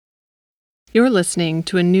You're listening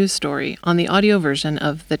to a news story on the audio version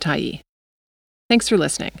of The Tyee. Thanks for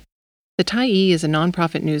listening. The Tyee is a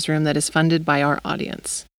nonprofit newsroom that is funded by our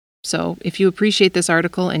audience. So, if you appreciate this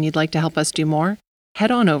article and you'd like to help us do more,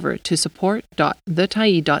 head on over to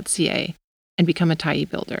support.thetyee.ca and become a Tyee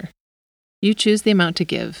builder. You choose the amount to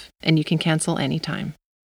give, and you can cancel anytime.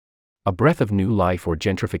 A Breath of New Life or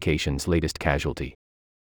Gentrification's Latest Casualty.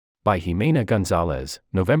 By Jimena Gonzalez,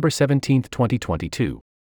 November 17, 2022.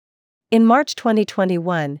 In March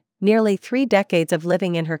 2021, nearly 3 decades of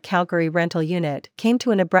living in her Calgary rental unit came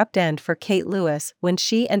to an abrupt end for Kate Lewis when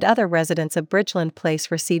she and other residents of Bridgeland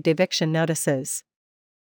Place received eviction notices.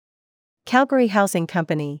 Calgary Housing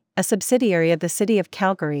Company, a subsidiary of the City of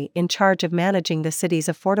Calgary in charge of managing the city's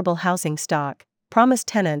affordable housing stock, promised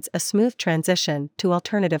tenants a smooth transition to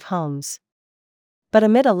alternative homes. But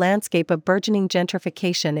amid a landscape of burgeoning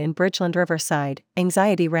gentrification in Bridgeland Riverside,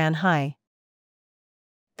 anxiety ran high.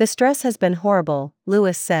 "The stress has been horrible,"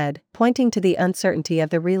 Lewis said, pointing to the uncertainty of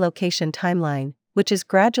the relocation timeline, which is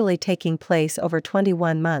gradually taking place over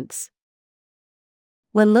 21 months.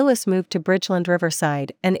 When Lewis moved to Bridgeland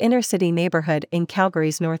Riverside, an inner-city neighborhood in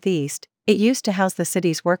Calgary's northeast, it used to house the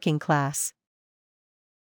city's working class.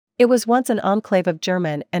 It was once an enclave of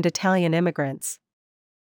German and Italian immigrants.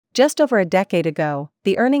 Just over a decade ago,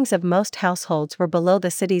 the earnings of most households were below the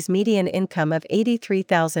city's median income of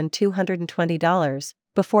 $83,220,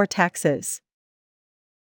 before taxes.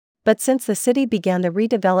 But since the city began the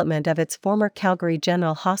redevelopment of its former Calgary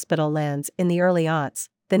General Hospital lands in the early aughts,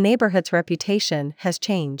 the neighborhood's reputation has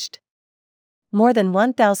changed. More than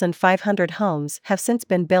 1,500 homes have since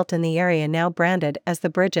been built in the area now branded as the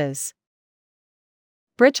Bridges.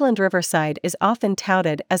 Bridgeland Riverside is often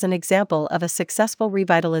touted as an example of a successful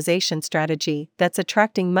revitalization strategy that's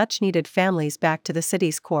attracting much-needed families back to the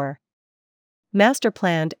city's core.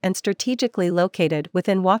 Master-planned and strategically located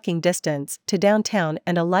within walking distance to downtown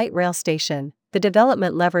and a light rail station, the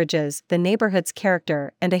development leverages the neighborhood's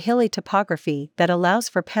character and a hilly topography that allows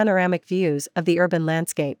for panoramic views of the urban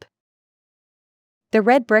landscape. The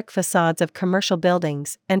red brick facades of commercial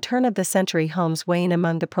buildings and turn-of-the-century homes wane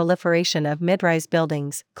among the proliferation of mid-rise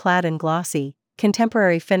buildings, clad in glossy,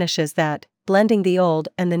 contemporary finishes that, blending the old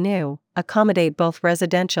and the new, accommodate both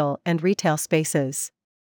residential and retail spaces.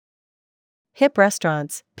 Hip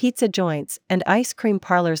restaurants, pizza joints, and ice cream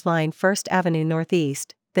parlors line First Avenue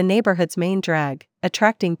Northeast, the neighborhood's main drag,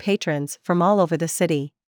 attracting patrons from all over the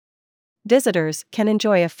city. Visitors can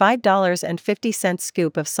enjoy a $5.50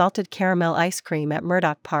 scoop of salted caramel ice cream at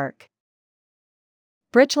Murdoch Park.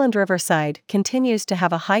 Bridgeland Riverside continues to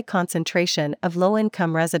have a high concentration of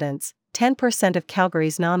low-income residents. 10% of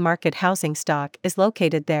Calgary's non-market housing stock is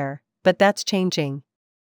located there, but that's changing.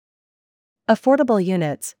 Affordable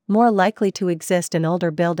units, more likely to exist in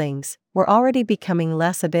older buildings, were already becoming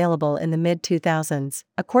less available in the mid-2000s,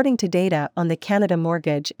 according to data on the Canada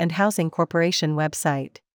Mortgage and Housing Corporation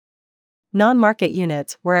website. Non-market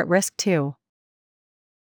units were at risk too.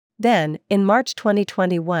 Then, in March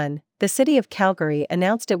 2021, the City of Calgary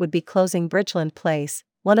announced it would be closing Bridgeland Place,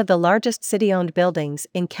 one of the largest city-owned buildings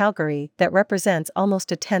in Calgary that represents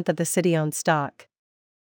almost a tenth of the city-owned stock.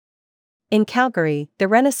 In Calgary, the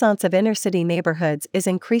renaissance of inner-city neighborhoods is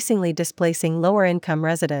increasingly displacing lower-income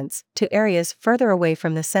residents to areas further away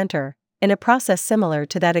from the center, in a process similar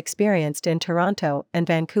to that experienced in Toronto and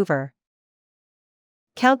Vancouver.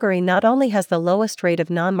 Calgary not only has the lowest rate of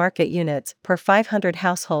non-market units per 500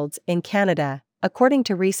 households in Canada, according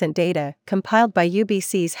to recent data compiled by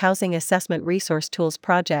UBC's Housing Assessment Resource Tools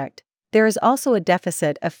project, there is also a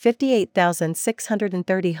deficit of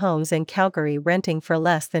 58,630 homes in Calgary renting for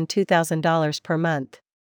less than $2,000 per month.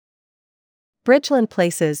 Bridgeland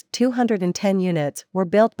Place's 210 units were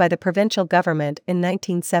built by the provincial government in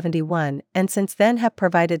 1971 and since then have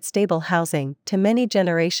provided stable housing to many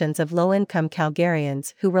generations of low-income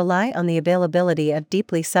Calgarians who rely on the availability of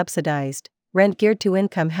deeply subsidized,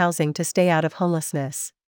 rent-geared-to-income housing to stay out of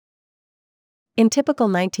homelessness. In typical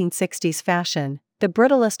 1960s fashion, the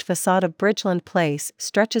brutalist facade of Bridgeland Place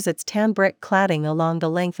stretches its tan brick cladding along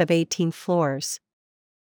the length of 18 floors.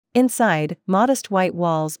 Inside, modest white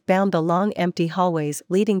walls bound the long empty hallways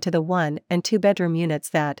leading to the 1- and 2-bedroom units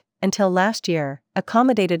that, until last year,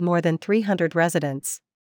 accommodated more than 300 residents.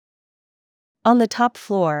 On the top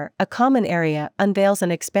floor, a common area unveils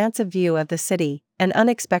an expansive view of the city, an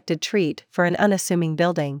unexpected treat for an unassuming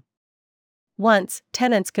building. Once,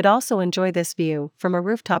 tenants could also enjoy this view from a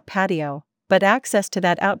rooftop patio, but access to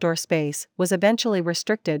that outdoor space was eventually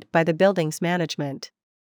restricted by the building's management.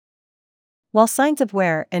 While signs of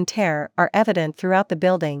wear and tear are evident throughout the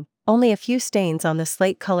building, only a few stains on the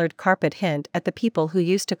slate-colored carpet hint at the people who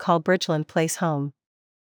used to call Bridgeland Place home.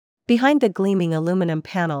 Behind the gleaming aluminum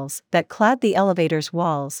panels that clad the elevator's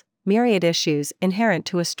walls, myriad issues inherent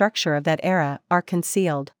to a structure of that era are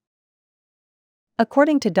concealed.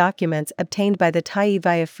 According to documents obtained by the Tyee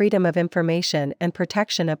via Freedom of Information and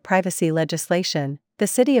Protection of Privacy legislation, the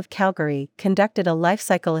City of Calgary conducted a life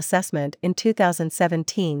cycle assessment in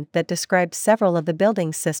 2017 that described several of the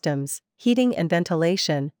building's systems, heating and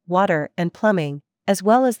ventilation, water and plumbing, as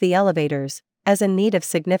well as the elevators, as in need of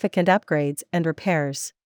significant upgrades and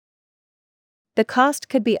repairs. The cost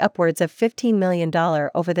could be upwards of $15 million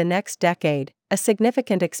over the next decade, a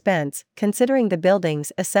significant expense considering the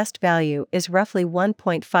building's assessed value is roughly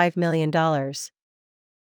 $1.5 million.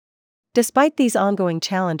 Despite these ongoing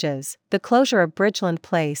challenges, the closure of Bridgeland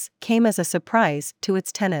Place came as a surprise to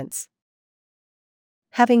its tenants.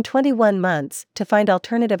 Having 21 months to find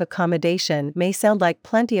alternative accommodation may sound like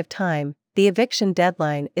plenty of time. The eviction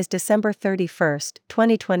deadline is December 31,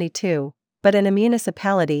 2022. But in a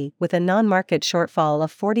municipality with a non-market shortfall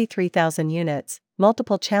of 43,000 units,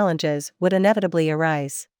 multiple challenges would inevitably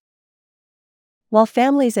arise. While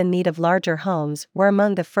families in need of larger homes were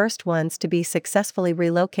among the first ones to be successfully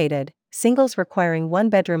relocated, singles requiring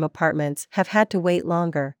one-bedroom apartments have had to wait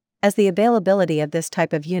longer, as the availability of this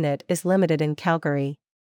type of unit is limited in Calgary.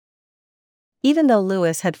 Even though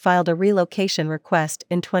Lewis had filed a relocation request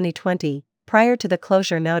in 2020, prior to the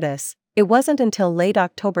closure notice, it wasn't until late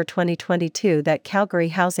October 2022 that Calgary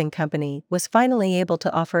Housing Company was finally able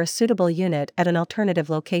to offer a suitable unit at an alternative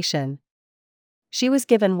location. She was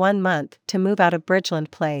given 1 month to move out of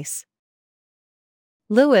Bridgeland Place.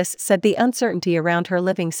 Lewis said the uncertainty around her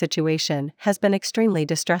living situation has been extremely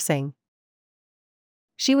distressing.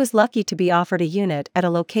 She was lucky to be offered a unit at a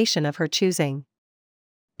location of her choosing.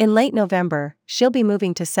 In late November, she'll be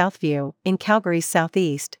moving to Southview, in Calgary's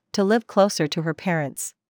southeast, to live closer to her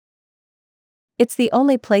parents. It's the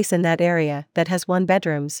only place in that area that has 1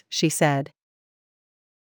 bedrooms, she said.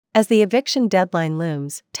 As the eviction deadline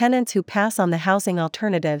looms, tenants who pass on the housing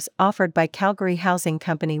alternatives offered by Calgary Housing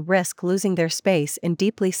Company risk losing their space in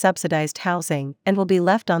deeply subsidized housing and will be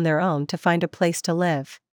left on their own to find a place to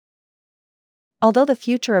live. Although the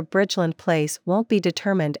future of Bridgeland Place won't be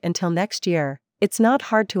determined until next year, it's not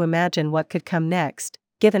hard to imagine what could come next,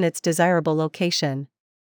 given its desirable location.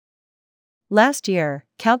 Last year,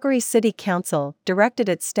 Calgary's City Council directed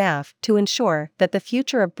its staff to ensure that the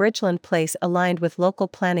future of Bridgeland Place aligned with local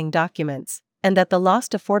planning documents, and that the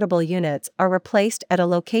lost affordable units are replaced at a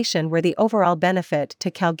location where the overall benefit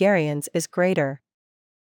to Calgarians is greater.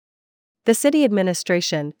 The city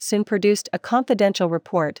administration soon produced a confidential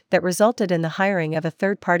report that resulted in the hiring of a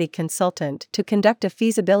third-party consultant to conduct a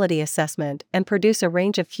feasibility assessment and produce a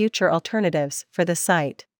range of future alternatives for the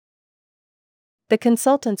site. The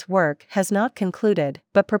consultant's work has not concluded,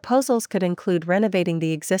 but proposals could include renovating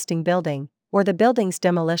the existing building, or the building's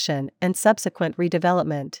demolition and subsequent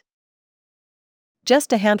redevelopment.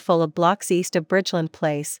 Just a handful of blocks east of Bridgeland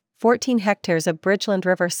Place, 14 hectares of Bridgeland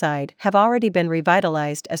Riverside have already been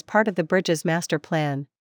revitalized as part of the bridge's master plan.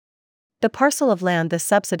 The parcel of land the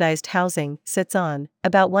subsidized housing sits on,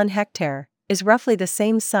 about 1 hectare, is roughly the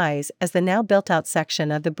same size as the now built-out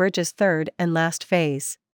section of the bridge's third and last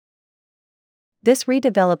phase. This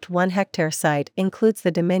redeveloped 1 hectare site includes the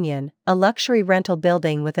Dominion, a luxury rental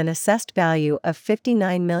building with an assessed value of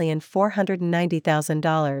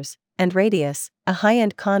 $59,490,000, and Radius, a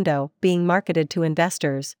high-end condo being marketed to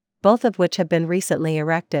investors, both of which have been recently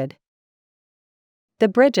erected. The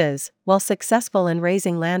bridges, while successful in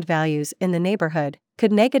raising land values in the neighborhood,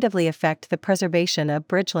 could negatively affect the preservation of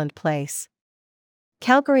Bridgeland Place.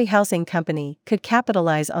 Calgary Housing Company could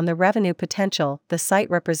capitalize on the revenue potential the site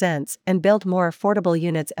represents and build more affordable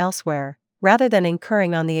units elsewhere, rather than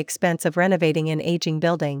incurring on the expense of renovating an aging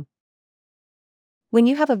building. When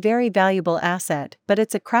you have a very valuable asset but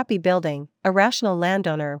it's a crappy building, a rational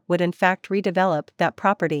landowner would in fact redevelop that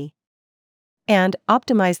property and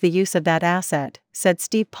optimize the use of that asset, said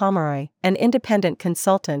Steve Pomeroy, an independent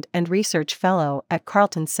consultant and research fellow at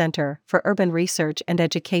Carleton Center for Urban Research and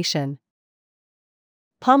Education.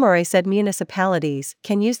 Pomeroy said municipalities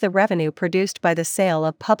can use the revenue produced by the sale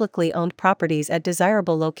of publicly owned properties at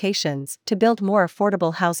desirable locations to build more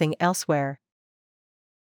affordable housing elsewhere.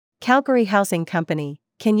 Calgary Housing Company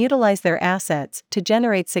can utilize their assets to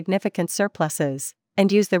generate significant surpluses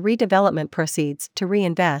and use the redevelopment proceeds to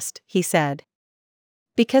reinvest, he said.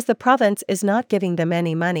 Because the province is not giving them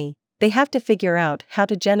any money, they have to figure out how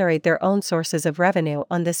to generate their own sources of revenue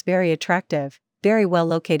on this very attractive, very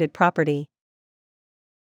well-located property.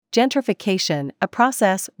 Gentrification, a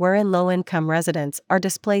process wherein low-income residents are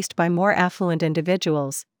displaced by more affluent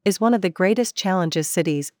individuals, is one of the greatest challenges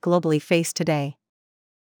cities globally face today.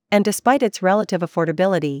 And despite its relative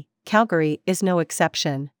affordability, Calgary is no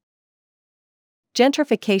exception.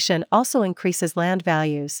 Gentrification also increases land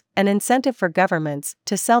values, an incentive for governments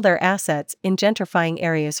to sell their assets in gentrifying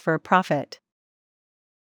areas for a profit.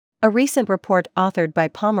 A recent report authored by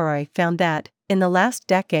Pomeroy found that, in the last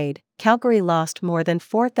decade, Calgary lost more than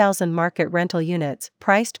 4,000 market rental units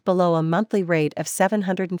priced below a monthly rate of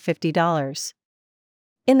 $750.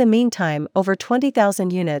 In the meantime, over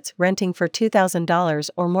 20,000 units renting for $2,000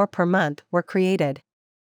 or more per month were created.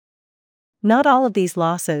 Not all of these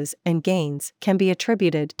losses and gains can be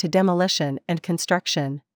attributed to demolition and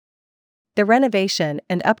construction. The renovation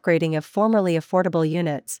and upgrading of formerly affordable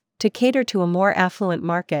units, to cater to a more affluent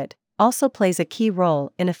market, also plays a key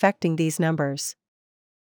role in affecting these numbers.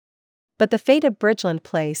 But the fate of Bridgeland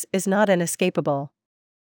Place is not inescapable.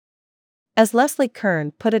 As Leslie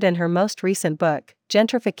Kern put it in her most recent book,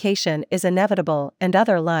 Gentrification is Inevitable and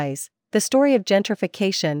Other Lies, the story of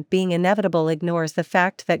gentrification being inevitable ignores the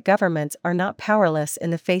fact that governments are not powerless in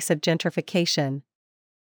the face of gentrification.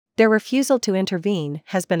 Their refusal to intervene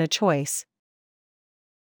has been a choice.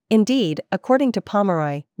 Indeed, according to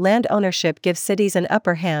Pomeroy, land ownership gives cities an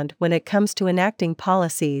upper hand when it comes to enacting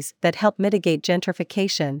policies that help mitigate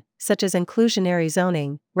gentrification, such as inclusionary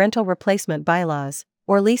zoning, rental replacement bylaws,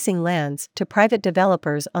 or leasing lands to private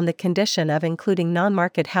developers on the condition of including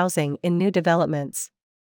non-market housing in new developments.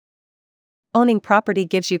 Owning property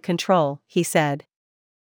gives you control, he said.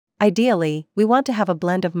 Ideally, we want to have a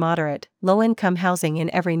blend of moderate, low-income housing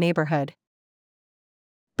in every neighborhood.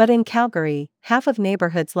 But in Calgary, half of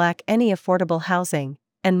neighborhoods lack any affordable housing,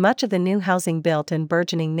 and much of the new housing built in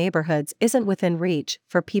burgeoning neighborhoods isn't within reach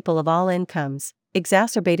for people of all incomes,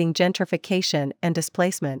 exacerbating gentrification and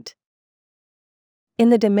displacement. In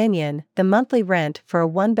the Dominion, the monthly rent for a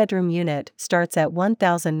one-bedroom unit starts at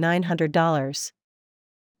 $1,900.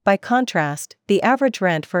 By contrast, the average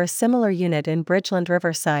rent for a similar unit in Bridgeland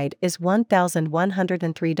Riverside is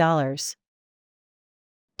 $1,103.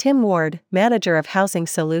 Tim Ward, manager of housing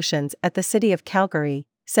solutions at the City of Calgary,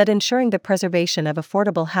 said ensuring the preservation of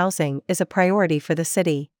affordable housing is a priority for the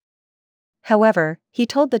city. However, he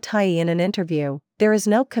told the Tyee in an interview, there is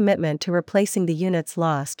no commitment to replacing the units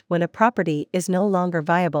lost when a property is no longer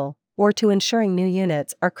viable, or to ensuring new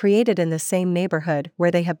units are created in the same neighborhood where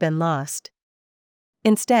they have been lost.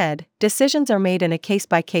 Instead, decisions are made in a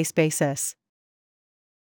case-by-case basis.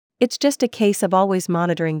 It's just a case of always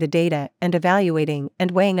monitoring the data and evaluating and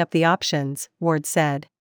weighing up the options, Ward said.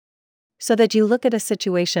 So that you look at a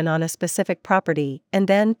situation on a specific property and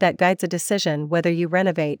then that guides a decision whether you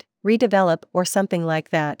renovate, redevelop or something like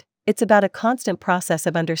that. It's about a constant process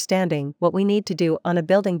of understanding what we need to do on a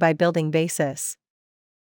building-by-building basis.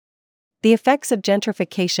 The effects of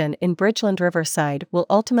gentrification in Bridgeland Riverside will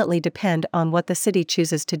ultimately depend on what the city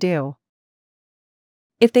chooses to do.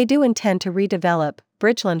 If they do intend to redevelop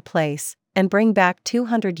Bridgeland Place and bring back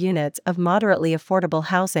 200 units of moderately affordable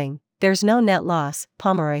housing, there's no net loss,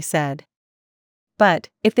 Pomeroy said. But,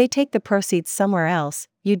 if they take the proceeds somewhere else,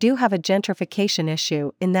 you do have a gentrification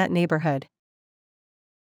issue in that neighborhood.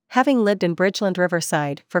 Having lived in Bridgeland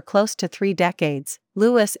Riverside for close to 3 decades,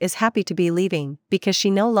 Lewis is happy to be leaving because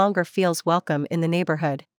she no longer feels welcome in the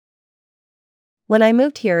neighborhood. When I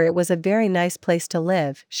moved here it was a very nice place to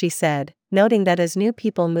live, she said, noting that as new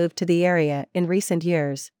people moved to the area in recent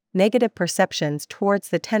years, negative perceptions towards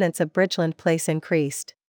the tenants of Bridgeland Place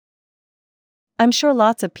increased. I'm sure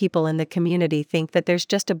lots of people in the community think that there's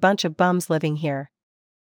just a bunch of bums living here.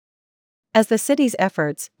 As the city's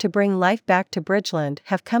efforts to bring life back to Bridgeland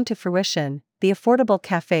have come to fruition, the affordable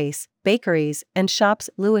cafes, bakeries, and shops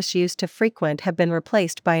Lewis used to frequent have been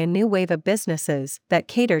replaced by a new wave of businesses that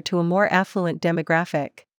cater to a more affluent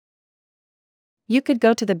demographic. You could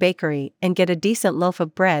go to the bakery and get a decent loaf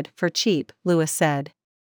of bread for cheap, Lewis said.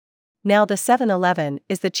 Now the 7-Eleven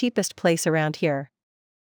is the cheapest place around here.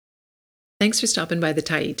 Thanks for stopping by the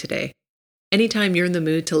Tyee today. Anytime you're in the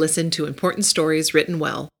mood to listen to important stories written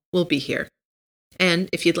well, we'll be here. And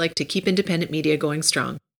if you'd like to keep independent media going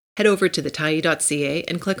strong, head over to thetyee.ca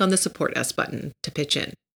and click on the Support Us button to pitch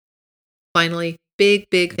in. Finally,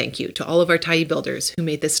 big thank you to all of our Tyee builders who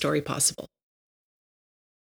made this story possible.